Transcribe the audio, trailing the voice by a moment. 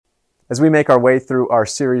as we make our way through our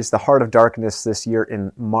series, The Heart of Darkness, this year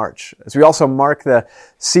in March. As we also mark the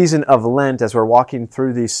season of Lent, as we're walking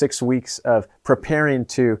through these 6 weeks of preparing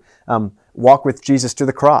to walk with Jesus to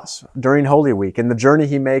the cross during Holy Week and the journey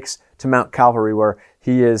he makes to Mount Calvary, where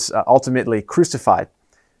he is ultimately crucified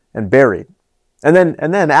and buried. And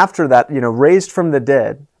then after that, raised from the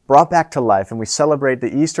dead, brought back to life, and we celebrate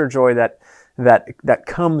the Easter joy that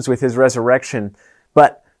comes with his resurrection.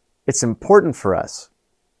 But it's important for us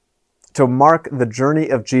to mark the journey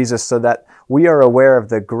of Jesus so that we are aware of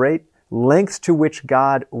the great lengths to which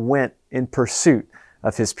God went in pursuit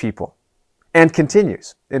of his people and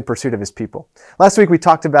continues in pursuit of his people. Last week we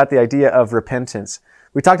talked about the idea of repentance.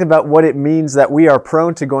 We talked about what it means that we are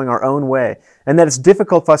prone to going our own way and that it's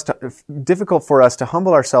difficult for us to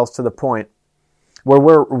humble ourselves to the point where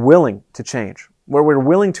we're willing to change, where we're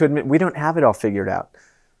willing to admit we don't have it all figured out,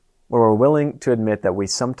 where we're willing to admit that we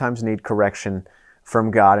sometimes need correction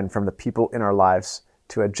from God and from the people in our lives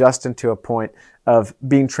to adjust into a point of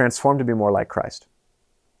being transformed to be more like Christ.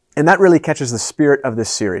 And that really catches the spirit of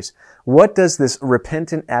this series. What does this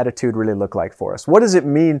repentant attitude really look like for us? What does it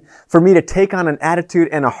mean for me to take on an attitude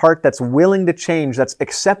and a heart that's willing to change, that's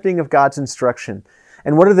accepting of God's instruction?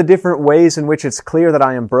 And what are the different ways in which it's clear that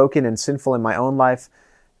I am broken and sinful in my own life,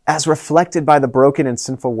 as reflected by the broken and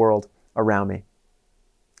sinful world around me?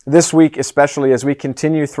 This week, especially as we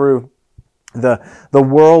continue through the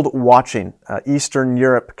world watching, Eastern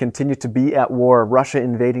Europe continue to be at war, Russia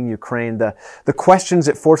invading Ukraine, the questions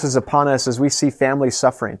it forces upon us as we see families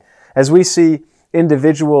suffering, as we see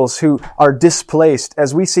individuals who are displaced,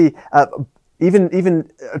 as we see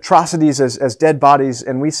even atrocities as dead bodies,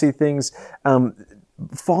 and we see things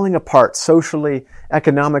falling apart socially,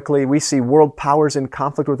 economically. We see world powers in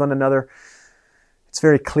conflict with one another. It's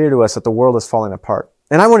very clear to us that the world is falling apart.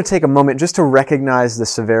 And I want to take a moment just to recognize the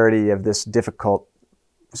severity of this difficult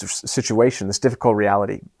situation, this difficult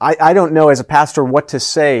reality. I don't know as a pastor what to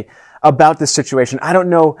say about this situation. I don't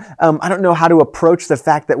know how to approach the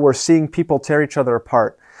fact that we're seeing people tear each other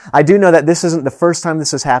apart. I do know that this isn't the first time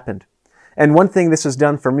this has happened. And one thing this has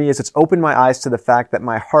done for me is it's opened my eyes to the fact that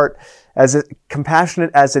my heart, as compassionate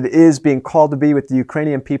as it is being called to be with the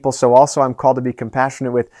Ukrainian people, so also I'm called to be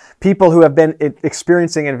compassionate with people who have been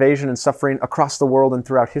experiencing invasion and suffering across the world and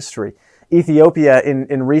throughout history. Ethiopia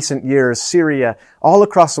in recent years, Syria, all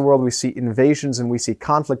across the world we see invasions and we see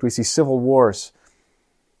conflict, we see civil wars.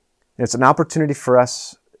 And it's an opportunity for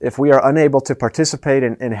us, if we are unable to participate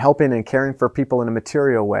in helping and caring for people in a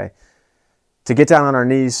material way, to get down on our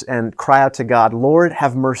knees and cry out to God, Lord,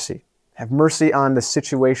 have mercy. Have mercy on the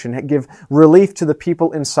situation. Give relief to the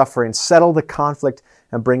people in suffering. Settle the conflict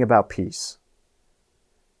and bring about peace.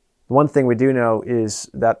 One thing we do know is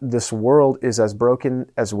that this world is as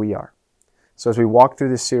broken as we are. So as we walk through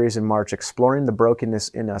this series in March, exploring the brokenness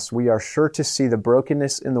in us, we are sure to see the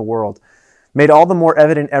brokenness in the world, made all the more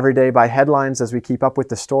evident every day by headlines as we keep up with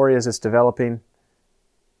the story as it's developing,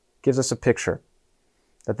 gives us a picture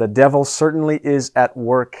that the devil certainly is at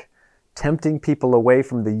work, tempting people away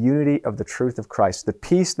from the unity of the truth of Christ, the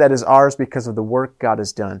peace that is ours because of the work God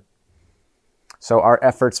has done. So our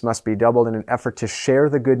efforts must be doubled in an effort to share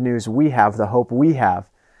the good news we have, the hope we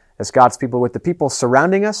have as God's people, with the people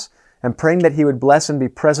surrounding us, and praying that he would bless and be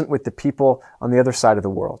present with the people on the other side of the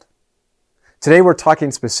world. Today we're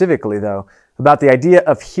talking specifically, though, about the idea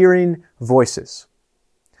of hearing voices.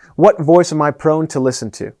 What voice am I prone to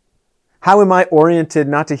listen to? How am I oriented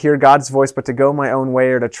not to hear God's voice, but to go my own way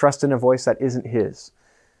or to trust in a voice that isn't his?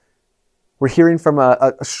 We're hearing from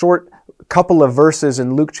a short couple of verses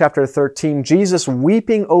in Luke chapter 13, Jesus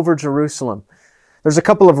weeping over Jerusalem. There's a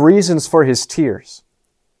couple of reasons for his tears.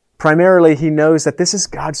 Primarily, he knows that this is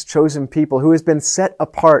God's chosen people who has been set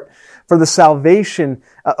apart for the salvation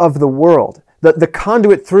of the world. The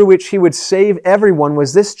conduit through which he would save everyone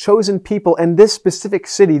was this chosen people and this specific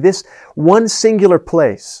city, this one singular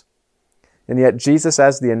place. And yet Jesus,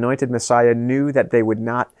 as the anointed Messiah, knew that they would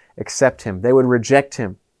not accept him. They would reject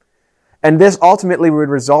him. And this ultimately would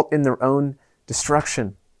result in their own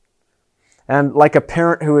destruction. And like a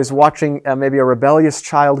parent who is watching maybe a rebellious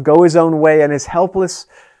child go his own way and is helpless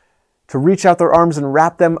to reach out their arms and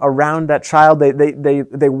wrap them around that child,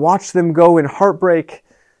 they watch them go in heartbreak.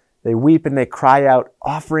 They weep and they cry out,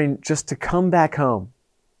 offering just to come back home,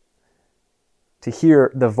 to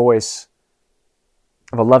hear the voice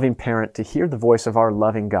of a loving parent, to hear the voice of our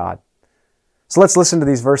loving God. So let's listen to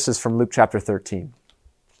these verses from Luke chapter 13.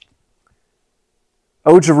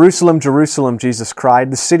 "O Jerusalem, Jerusalem," Jesus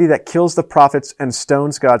cried, "the city that kills the prophets and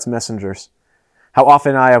stones God's messengers. How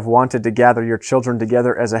often I have wanted to gather your children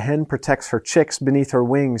together as a hen protects her chicks beneath her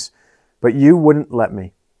wings, but you wouldn't let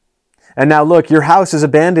me. And now look, your house is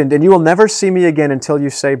abandoned, and you will never see me again until you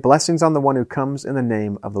say, 'Blessings on the one who comes in the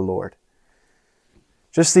name of the Lord.'"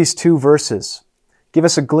 Just these two verses give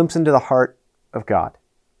us a glimpse into the heart of God.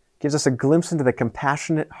 Gives us a glimpse into the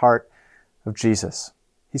compassionate heart of Jesus.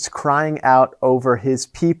 He's crying out over his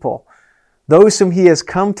people, those whom he has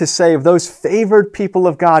come to save, those favored people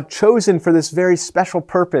of God, chosen for this very special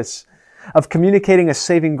purpose of communicating a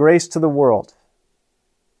saving grace to the world.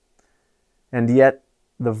 And yet,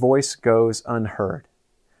 the voice goes unheard,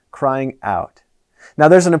 crying out. Now,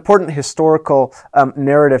 there's an important historical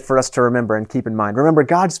narrative for us to remember and keep in mind. Remember,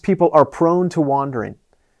 God's people are prone to wandering.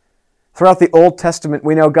 Throughout the Old Testament,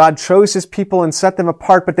 we know God chose his people and set them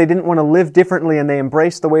apart, but they didn't want to live differently, and they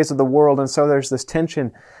embraced the ways of the world. And so there's this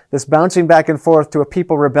tension, this bouncing back and forth to a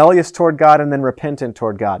people rebellious toward God and then repentant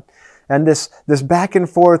toward God. And this back and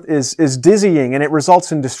forth is dizzying, and it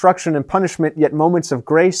results in destruction and punishment, yet moments of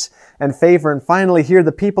grace and favor. And finally, here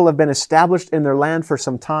the people have been established in their land for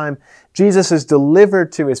some time. Jesus is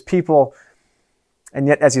delivered to his people, and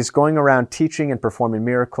yet as he's going around teaching and performing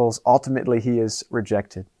miracles, ultimately he is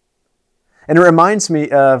rejected. And it reminds me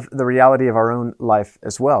of the reality of our own life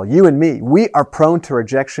as well. You and me, we are prone to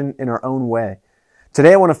rejection in our own way.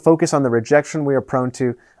 Today I want to focus on the rejection we are prone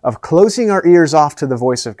to of closing our ears off to the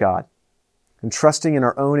voice of God and trusting in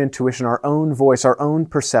our own intuition, our own voice, our own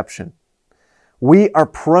perception. We are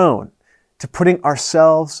prone to putting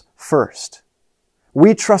ourselves first.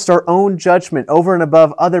 We trust our own judgment over and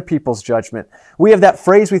above other people's judgment. We have that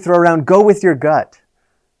phrase we throw around, "Go with your gut."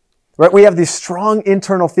 Right? We have these strong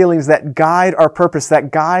internal feelings that guide our purpose, that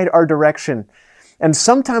guide our direction. And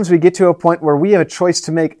sometimes we get to a point where we have a choice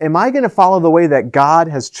to make. Am I going to follow the way that God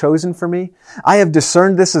has chosen for me? I have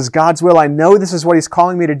discerned this as God's will. I know this is what he's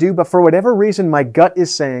calling me to do, but for whatever reason, my gut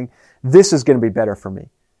is saying, this is going to be better for me.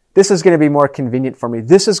 This is going to be more convenient for me.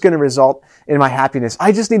 This is going to result in my happiness.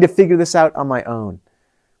 I just need to figure this out on my own.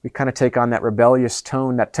 We kind of take on that rebellious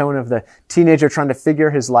tone, that tone of the teenager trying to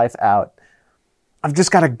figure his life out. I've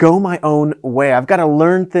just got to go my own way. I've got to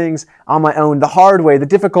learn things on my own, the hard way, the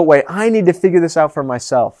difficult way. I need to figure this out for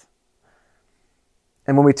myself.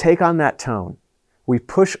 And when we take on that tone, we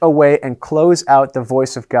push away and close out the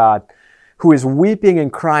voice of God, who is weeping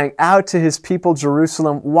and crying out to his people,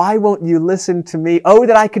 Jerusalem, "Why won't you listen to me? Oh,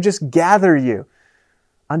 that I could just gather you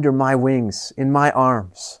under my wings, in my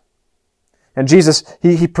arms." And Jesus,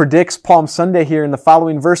 he predicts Palm Sunday here in the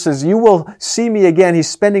following verses. "You will see me again." He's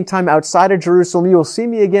spending time outside of Jerusalem. "You will see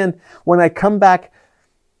me again when I come back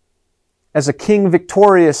as a king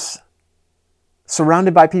victorious,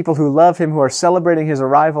 surrounded by people who love him, who are celebrating his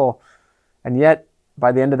arrival." And yet,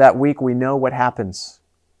 by the end of that week, we know what happens.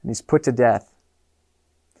 And he's put to death.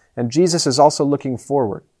 And Jesus is also looking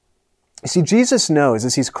forward. You see, Jesus knows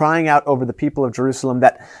as he's crying out over the people of Jerusalem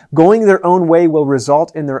that going their own way will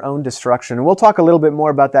result in their own destruction. And we'll talk a little bit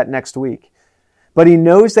more about that next week. But he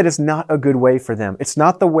knows that it's not a good way for them. It's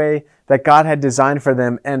not the way that God had designed for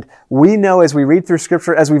them. And we know as we read through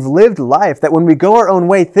Scripture, as we've lived life, that when we go our own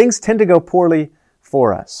way, things tend to go poorly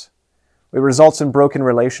for us. It results in broken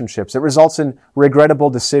relationships. It results in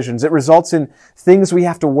regrettable decisions. It results in things we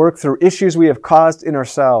have to work through, issues we have caused in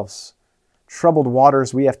ourselves, troubled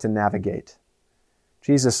waters we have to navigate.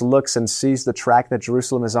 Jesus looks and sees the track that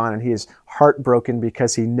Jerusalem is on, and he is heartbroken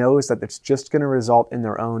because he knows that it's just going to result in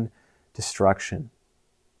their own destruction.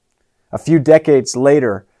 A few decades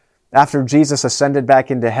later, after Jesus ascended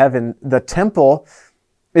back into heaven, the temple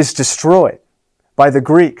is destroyed by the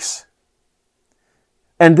Greeks.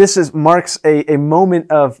 And this marks a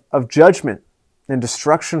moment of judgment and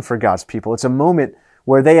destruction for God's people. It's a moment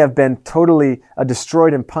where they have been totally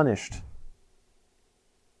destroyed and punished.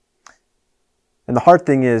 And the hard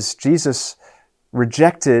thing is, Jesus,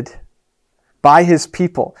 rejected by his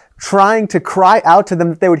people, trying to cry out to them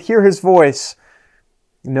that they would hear his voice,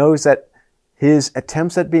 knows that his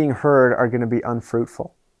attempts at being heard are going to be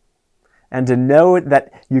unfruitful. And to know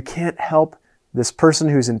that you can't help this person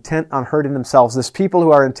who's intent on hurting themselves, this people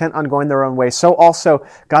who are intent on going their own way, so also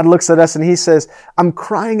God looks at us and he says, "I'm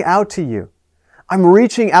crying out to you. I'm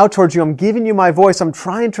reaching out towards you. I'm giving you my voice. I'm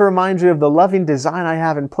trying to remind you of the loving design I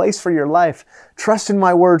have in place for your life. Trust in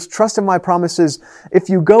my words. Trust in my promises. If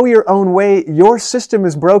you go your own way, your system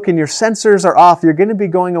is broken. Your sensors are off. You're going to be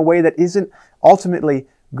going a way that isn't ultimately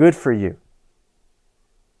good for you."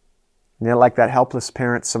 And yet, like that helpless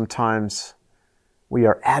parent, sometimes we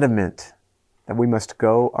are adamant that we must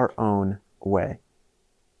go our own way.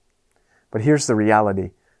 But here's the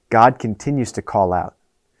reality. God continues to call out.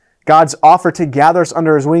 God's offer to gather us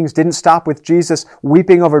under his wings didn't stop with Jesus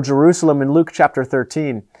weeping over Jerusalem in Luke chapter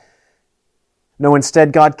 13. No,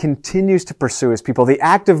 instead, God continues to pursue his people. The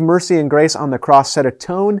act of mercy and grace on the cross set a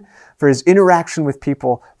tone for his interaction with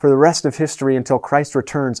people for the rest of history until Christ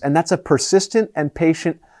returns. And that's a persistent and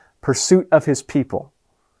patient pursuit of his people.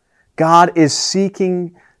 God is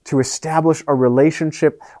seeking to establish a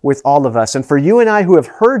relationship with all of us. And for you and I who have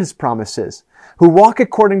heard his promises, who walk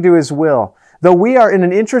according to his will, though we are in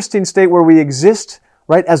an interesting state where we exist,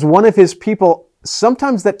 right, as one of his people,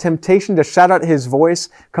 sometimes that temptation to shout out his voice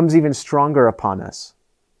comes even stronger upon us.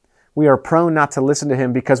 We are prone not to listen to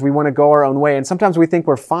him because we want to go our own way. And sometimes we think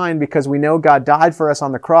we're fine because we know God died for us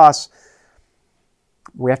on the cross.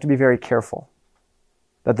 We have to be very careful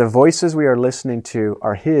that the voices we are listening to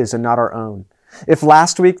are his and not our own. If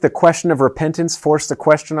last week the question of repentance forced the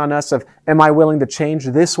question on us of, am I willing to change?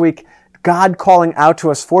 This week, God calling out to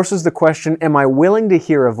us forces the question, am I willing to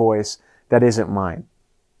hear a voice that isn't mine?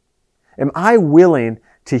 Am I willing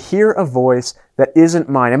to hear a voice that isn't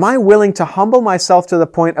mine? Am I willing to humble myself to the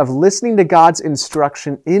point of listening to God's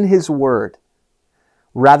instruction in his word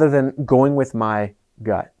rather than going with my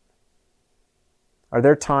gut? Are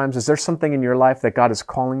there times, is there something in your life that God is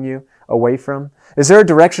calling you away from? Is there a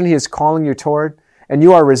direction he is calling you toward and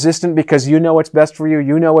you are resistant because you know what's best for you,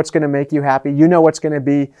 you know what's going to make you happy, you know what's going to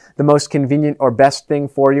be the most convenient or best thing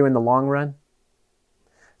for you in the long run?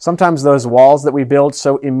 Sometimes those walls that we build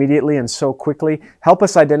so immediately and so quickly help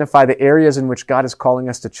us identify the areas in which God is calling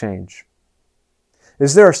us to change.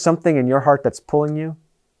 Is there something in your heart that's pulling you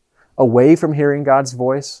away from hearing God's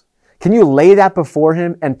voice? Can you lay that before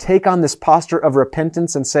him and take on this posture of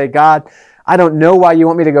repentance and say, God, I don't know why you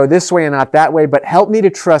want me to go this way and not that way, but help me to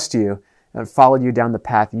trust you and follow you down the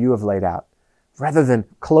path you have laid out, rather than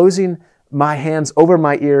closing my hands over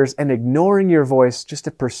my ears and ignoring your voice just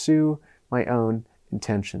to pursue my own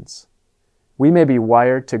intentions. We may be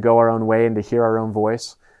wired to go our own way and to hear our own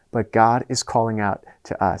voice, but God is calling out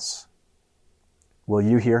to us. Will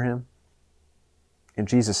you hear him? In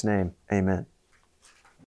Jesus' name, amen.